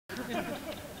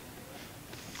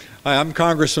Hi, I'm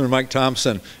Congressman Mike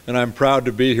Thompson, and I'm proud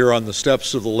to be here on the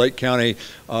steps of the Lake County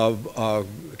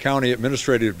County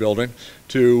Administrative Building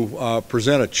to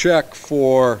present a check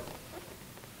for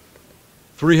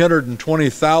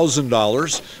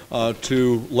 $320,000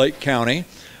 to Lake County.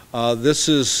 This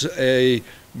is a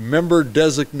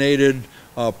member-designated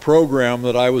program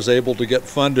that I was able to get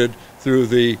funded through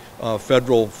the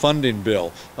federal funding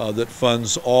bill that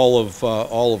funds all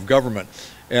of government.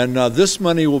 And this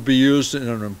money will be used in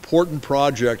an important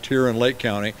project here in Lake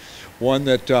County, one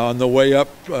that on the way up,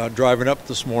 driving up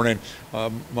this morning,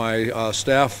 my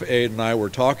staff aide and I were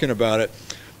talking about it.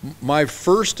 My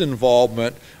first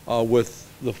involvement with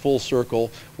the Full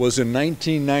Circle was in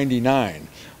 1999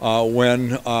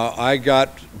 when I got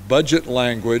budget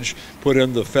language put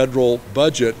in the federal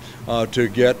budget to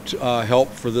get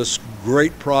help for this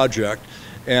great project.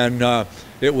 And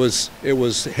it was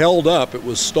held up, it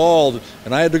was stalled,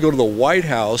 and I had to go to the White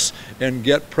House and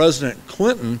get President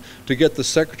Clinton to get the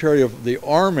Secretary of the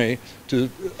Army to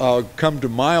come to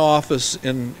my office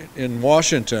in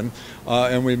Washington,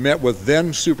 and we met with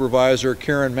then Supervisor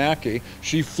Karen Mackey.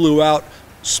 She flew out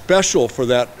special for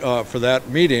that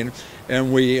meeting,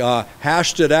 and we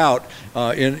hashed it out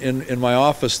in my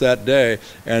office that day,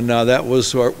 and that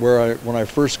was when I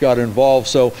first got involved.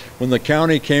 So when the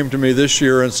county came to me this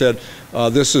year and said,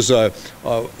 this is a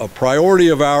priority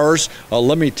of ours,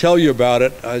 let me tell you about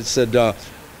it, I said,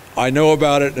 I know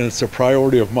about it, and it's a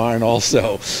priority of mine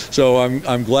also. So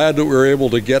I'm glad that we were able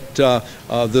to get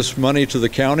this money to the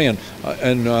county, and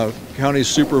County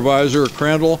Supervisor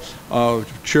Crandall,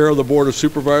 Chair of the Board of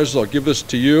Supervisors, I'll give this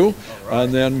to you, right.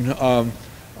 And then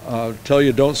tell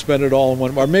you don't spend it all in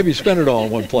one, or maybe spend it all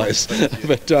in one place.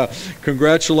 But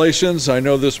congratulations! I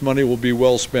know this money will be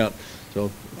well spent. So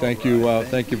thank you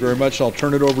very much. I'll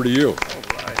turn it over to you.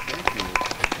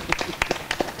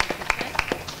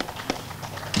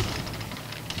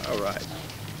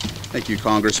 Thank you,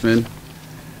 Congressman.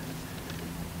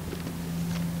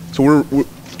 So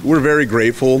we're very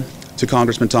grateful to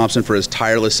Congressman Thompson for his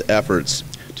tireless efforts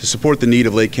to support the need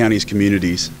of Lake County's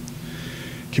communities.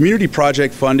 Community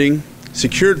project funding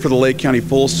secured for the Lake County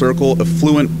Full Circle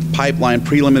Effluent Pipeline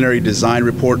Preliminary Design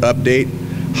Report Update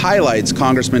highlights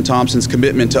Congressman Thompson's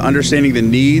commitment to understanding the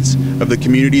needs of the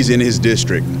communities in his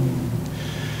district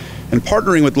and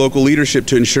partnering with local leadership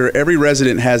to ensure every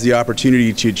resident has the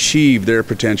opportunity to achieve their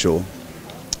potential.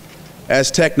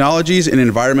 As technologies and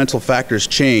environmental factors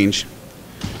change,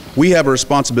 we have a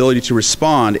responsibility to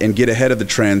respond and get ahead of the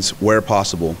trends where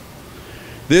possible.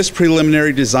 This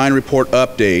preliminary design report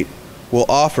update will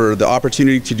offer the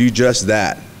opportunity to do just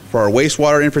that for our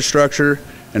wastewater infrastructure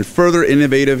and further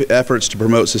innovative efforts to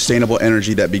promote sustainable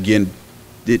energy that began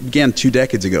 2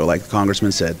 decades ago, like the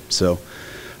Congressman said. So.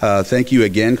 Thank you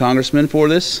again, Congressman, for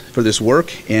this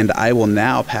work, and I will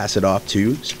now pass it off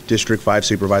to District 5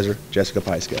 Supervisor Jessica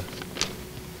Pieska.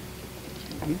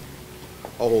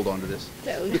 I'll hold on to this.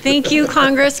 So, thank you,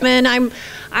 Congressman.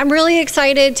 I'm really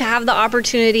excited to have the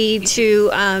opportunity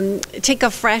to take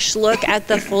a fresh look at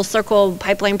the Full Circle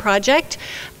Pipeline project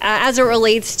as it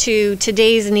relates to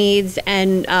today's needs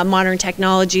and modern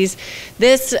technologies.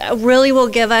 This really will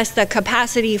give us the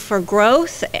capacity for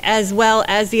growth as well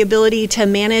as the ability to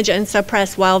manage and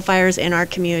suppress wildfires in our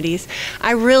communities.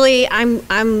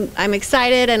 I'm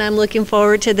excited, and I'm looking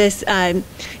forward to this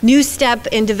new step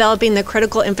in developing the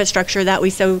critical infrastructure that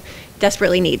we so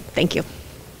desperately need. Thank you.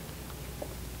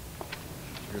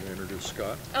 You're going to introduce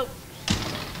Scott? Oh,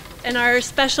 and our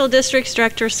Special Districts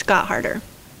Director, Scott Harder.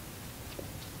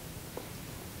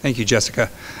 Thank you, Jessica.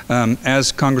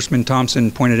 As Congressman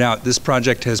Thompson pointed out, this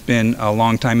project has been a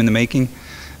long time in the making.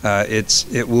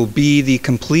 It will be the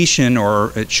completion,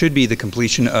 or it should be the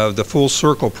completion, of the Full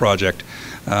Circle project,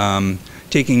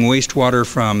 taking wastewater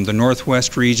from the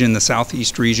northwest region, the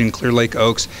southeast region, Clear Lake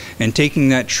Oaks, and taking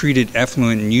that treated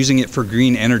effluent and using it for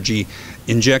green energy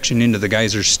injection into the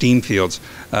geyser steam fields.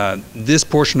 This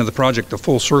portion of the project, the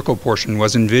Full Circle portion,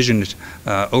 was envisioned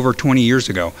over 20 years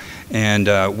ago. And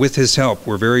with his help,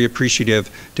 we're very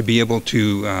appreciative to be able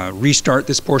to restart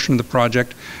this portion of the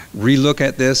project, relook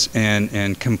at this,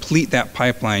 and complete that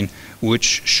pipeline,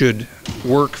 which should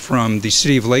work from the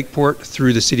city of Lakeport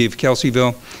through the city of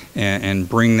Kelseyville and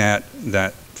bring that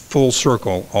full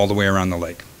circle all the way around the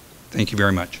lake. Thank you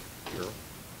very much.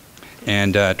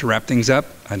 And to wrap things up,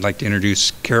 I'd like to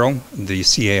introduce Carol, the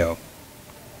CAO.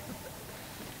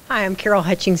 Hi, I'm Carol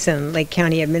Hutchinson, Lake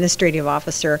County Administrative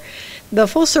Officer. The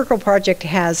Full Circle project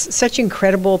has such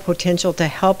incredible potential to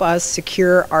help us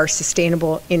secure our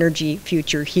sustainable energy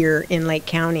future here in Lake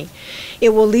County. It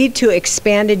will lead to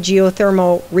expanded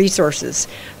geothermal resources,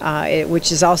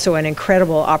 which is also an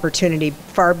incredible opportunity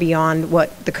far beyond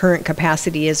what the current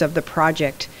capacity is of the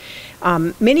project.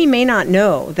 Many may not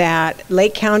know that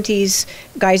Lake County's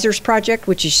Geysers project,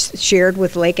 which is shared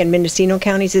with Lake and Mendocino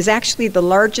counties, is actually the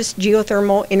largest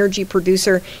geothermal energy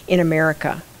producer in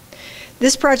America.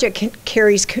 This project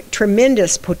carries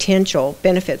tremendous potential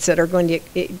benefits that are going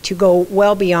to go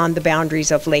well beyond the boundaries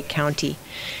of Lake County.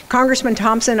 Congressman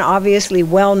Thompson obviously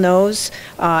well knows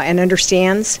and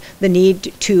understands the need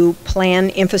to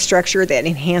plan infrastructure that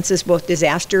enhances both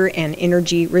disaster and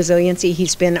energy resiliency.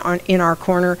 He's been in our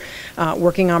corner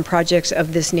working on projects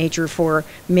of this nature for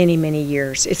many, many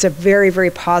years. It's a very,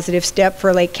 very positive step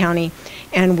for Lake County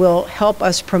and will help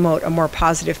us promote a more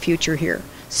positive future here.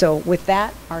 So with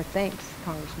that, our thanks,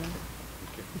 Congressman.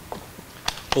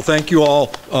 Well, thank you all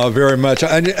very much.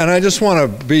 And I just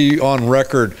want to be on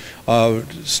record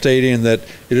stating that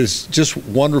it is just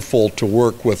wonderful to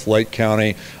work with Lake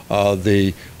County,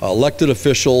 the elected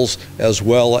officials, as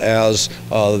well as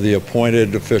the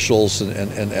appointed officials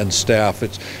and staff.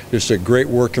 It's just a great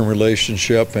working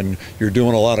relationship, and you're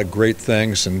doing a lot of great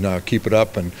things, and keep it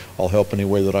up, and I'll help any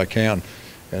way that I can.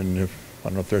 And I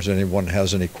don't know if there's anyone who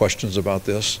has any questions about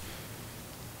this.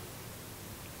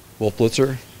 Wolf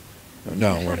Blitzer?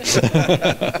 No.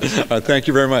 Thank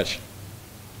you very much.